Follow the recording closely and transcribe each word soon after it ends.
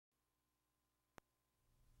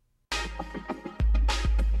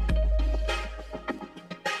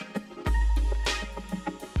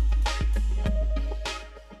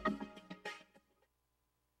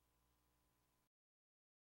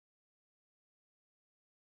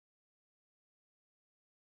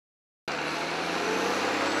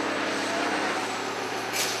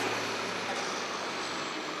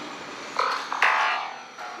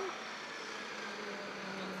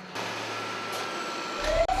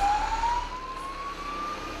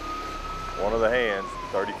One of the hands,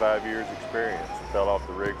 35 years experience, fell off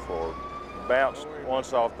the rig floor. Bounced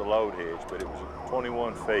once off the load hitch, but it was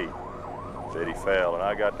 21 feet that he fell, and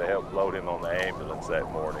I got to help load him on the ambulance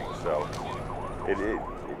that morning. So it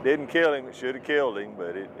didn't kill him. It should have killed him,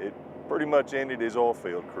 but it pretty much ended his oil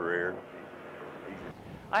field career.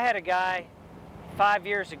 I had a guy 5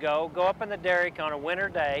 years ago go up in the derrick on a winter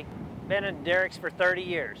day, been in derricks for 30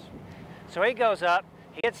 years. So he goes up,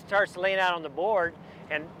 starts to lean out on the board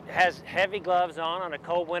and has heavy gloves on a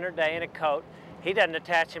cold winter day and a coat. He doesn't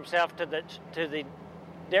attach himself to the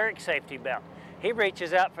derrick safety belt. He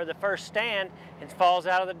reaches out for the first stand and falls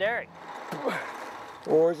out of the derrick.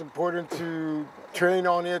 Always important to train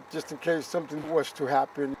on it just in case something was to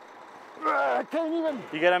happen. I can't even.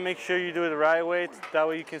 You gotta make sure you do it the right way. That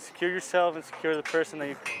way you can secure yourself and secure the person that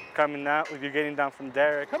you're coming out, you're getting down from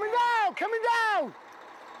derrick. Coming down, coming down.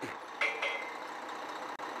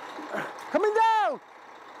 Coming down.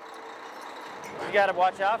 You got to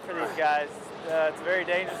watch out for these guys. It's very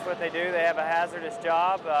dangerous what they do. They have a hazardous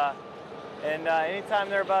job. And anytime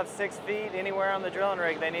they're above 6 feet, anywhere on the drilling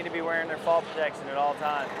rig, they need to be wearing their fall protection at all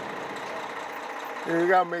times. You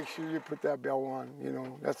got to make sure you put that belt on. You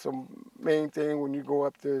know, that's the main thing when you go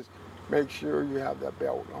up there is make sure you have that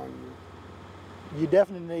belt on you. You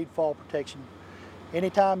definitely need fall protection.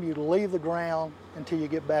 Anytime you leave the ground until you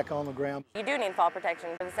get back on the ground. You do need fall protection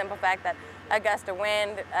for the simple fact that a gust of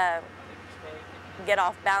wind, get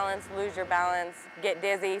off balance, lose your balance, get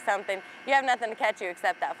dizzy, something. You have nothing to catch you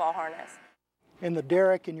except that fall harness. In the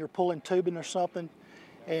derrick and you're pulling tubing or something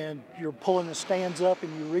and you're pulling the stands up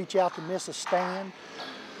and you reach out to miss a stand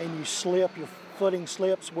and you slip, your footing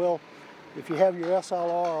slips, well, if you have your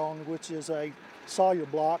SLR on, which is a sawyer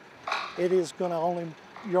block, it is going to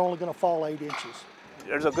you're only going to fall 8 inches.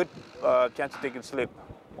 There's a good chance that they can slip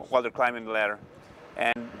while they're climbing the ladder.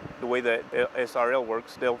 And the way the SRL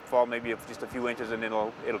works, they'll fall maybe just a few inches and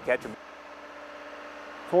it'll catch them.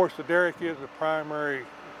 Of course, the derrick is the primary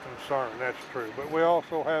concern, that's true. But we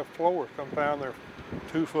also have floors. Sometimes they're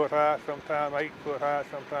 2 foot high, sometimes 8 foot high,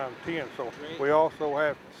 sometimes 10. So we also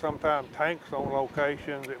have sometimes tanks on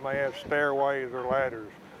locations that may have stairways or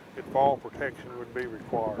ladders that fall protection would be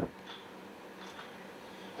required.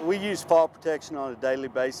 We use fall protection on a daily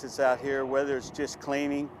basis out here, whether it's just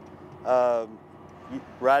cleaning,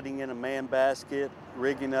 riding in a man basket,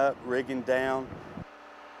 rigging up, rigging down.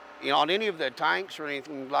 You know, on any of the tanks or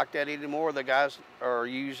anything like that anymore, the guys are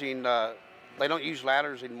using, they don't use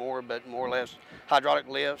ladders anymore, but more or less hydraulic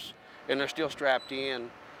lifts, and they're still strapped in.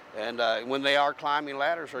 And when they are climbing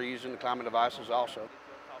ladders, they're using the climbing devices also.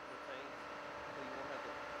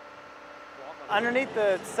 Underneath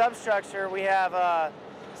the substructure, we have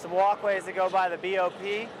some walkways that go by the BOP.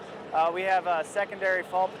 We have secondary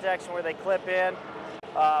fall protection where they clip in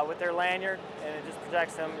with their lanyard, and it just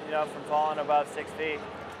protects them, you know, from falling above 6 feet.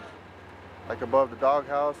 Like above the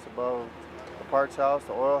doghouse, above the parts house,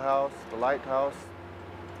 the oil house, the light house,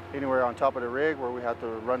 anywhere on top of the rig where we have to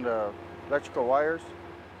run the electrical wires.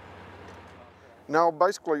 No,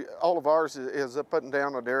 basically all of ours is up and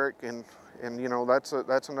down a derrick, and you know that's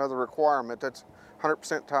another requirement. That's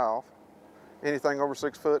 100% tie-off. Anything over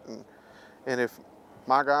 6 foot, and if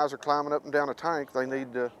my guys are climbing up and down a tank, they need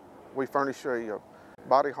we furnish a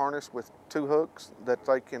body harness with 2 hooks that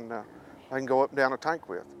they can go up and down a tank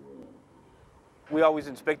with. We always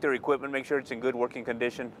inspect their equipment, make sure it's in good working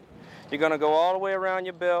condition. You're going to go all the way around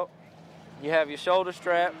your belt. You have your shoulder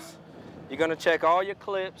straps. You're going to check all your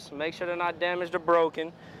clips, make sure they're not damaged or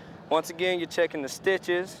broken. Once again, you're checking the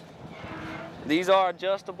stitches. These are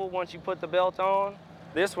adjustable once you put the belt on.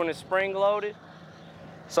 This one is spring-loaded,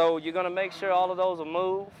 so you're going to make sure all of those will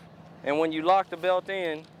move. And when you lock the belt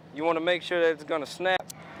in, you want to make sure that it's going to snap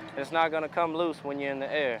and it's not going to come loose when you're in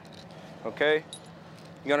the air, okay?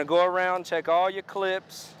 You're going to go around, check all your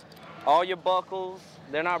clips, all your buckles.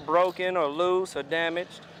 They're not broken or loose or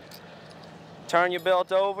damaged. Turn your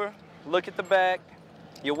belt over, look at the back.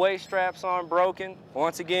 Your waist straps aren't broken.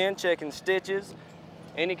 Once again, checking stitches,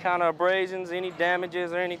 any kind of abrasions, any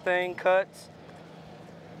damages or anything, cuts.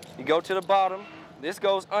 You go to the bottom. This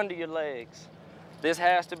goes under your legs. This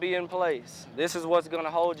has to be in place. This is what's going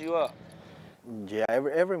to hold you up. Yeah,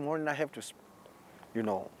 every morning I have to, you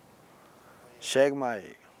know, check my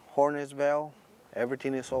harness belt.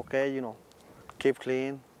 Everything is okay, you know. Keep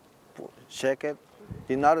clean, check it.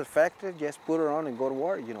 It's not affected, just put it on and go to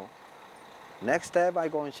work, you know. Next step, I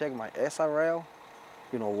go and check my SRL,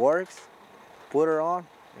 you know, works, put it on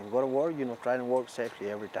and go to work, you know, try to work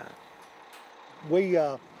safely every time. We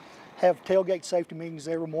have tailgate safety meetings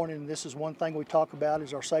every morning, and this is one thing we talk about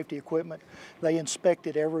is our safety equipment. They inspect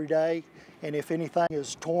it every day, and if anything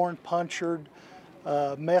is torn, punctured,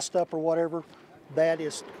 messed up or whatever, that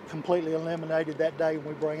is completely eliminated that day when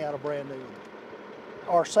we bring out a brand new one.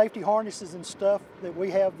 Our safety harnesses and stuff that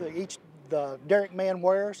we have the derrick man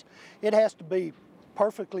wears, it has to be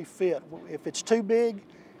perfectly fit. If it's too big,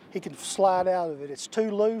 he can slide out of it. It's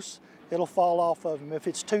too loose, it'll fall off of him. If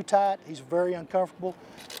it's too tight, he's very uncomfortable.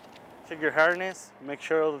 Check your harness, make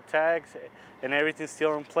sure all the tags and everything's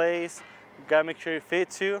still in place. You gotta make sure it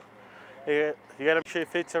fits you. You gotta make sure it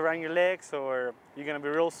fits around your legs, or you're gonna be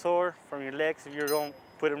real sore from your legs if you don't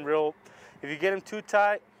put them if you get them too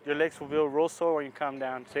tight, your legs will be real sore when you come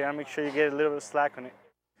down. So you gotta make sure you get a little bit of slack on it.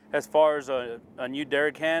 As far as a new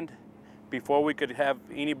derrick hand, before we could have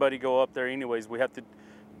anybody go up there anyways,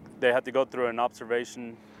 they have to go through an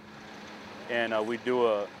observation, and we do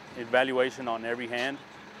a evaluation on every hand,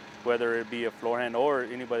 whether it be a floor hand or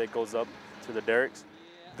anybody that goes up to the derricks.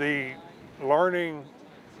 The learning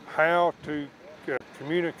how to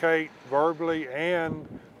communicate verbally and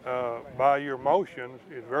by your motions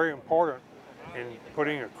is very important in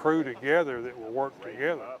putting a crew together that will work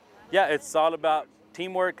together. Yeah, it's all about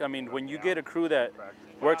teamwork. I mean, when you get a crew that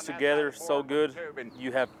works together so good,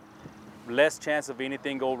 you have less chance of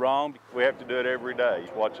anything go wrong. We have to do it every day,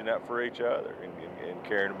 watching out for each other and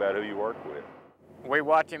caring about who you work with. We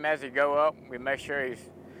watch him as he go up. We make sure he's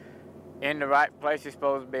in the right place he's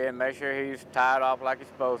supposed to be and make sure he's tied off like he's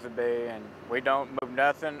supposed to be. And we don't move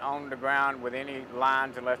nothing on the ground with any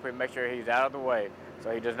lines unless we make sure he's out of the way,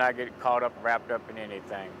 so he does not get caught up, wrapped up in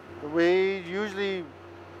anything. We usually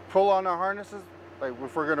pull on our harnesses, like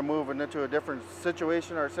if we're going to move into a different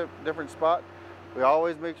situation or a different spot. We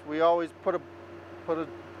always put a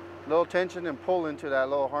little tension and pull into that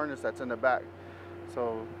little harness that's in the back.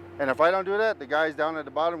 So, and if I don't do that, the guys down at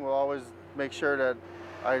the bottom will always make sure that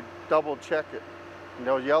I double check it. And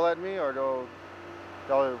they'll yell at me, or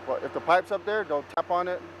if the pipe's up there, they'll tap on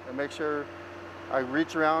it and make sure I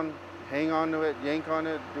reach around, hang on to it, yank on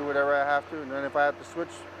it, do whatever I have to. And then if I have to switch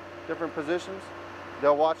different positions,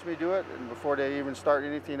 they'll watch me do it, and before they even start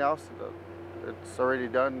anything else, it's already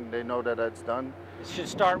done. They know that it's done. It should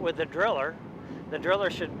start with the driller. The driller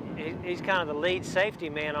he's kind of the lead safety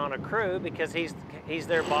man on a crew because he's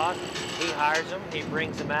their boss. He hires them, he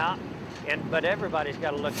brings them out, but everybody's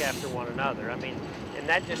got to look after one another. I mean, and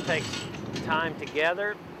that just takes time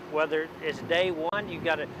together. Whether it's day one, you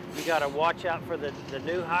got to watch out for the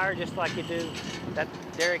new hire, just like you do. That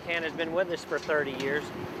derrick hand has been with us for 30 years.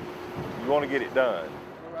 You want to get it done,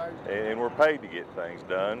 and we're paid to get things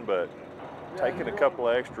done, but taking a couple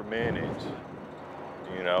of extra minutes,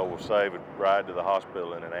 you know, will save a ride to the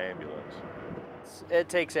hospital in an ambulance. It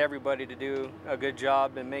takes everybody to do a good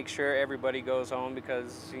job and make sure everybody goes home,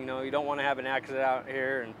 because, you know, you don't want to have an accident out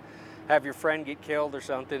here and have your friend get killed or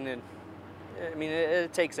something. And I mean,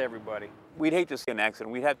 it takes everybody. We'd hate to see an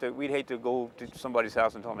accident. We'd hate to go to somebody's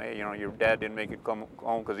house and tell them, hey, you know, your dad didn't make it come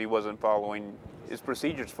home because he wasn't following his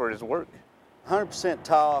procedures for his work. 100%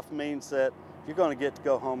 tie-off means that you're going to get to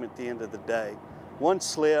go home at the end of the day. One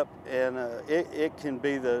slip, and it can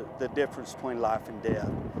be the difference between life and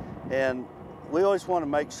death. And we always want to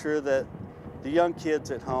make sure that the young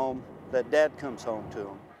kids at home, that dad comes home to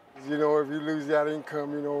them. You know, if you lose that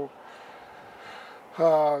income, you know,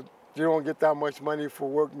 you don't get that much money for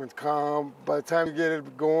workman's comp. By the time you get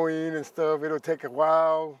it going and stuff, it'll take a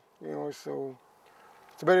while, you know, so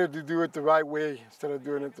it's better to do it the right way instead of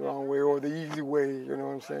doing it the wrong way or the easy way, you know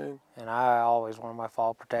what I'm saying? And I always wanted my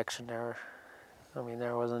fall protection there. I mean,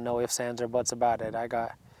 there wasn't no ifs, ands, or buts about it. I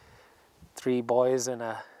got 3 boys and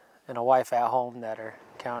a wife at home that are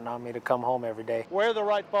counting on me to come home every day. Wear the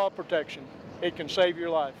right fall protection. It can save your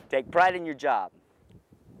life. Take pride in your job.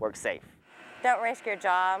 Work safe. Don't risk your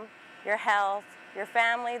job, your health, your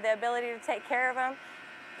family, the ability to take care of them.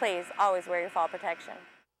 Please always wear your fall protection.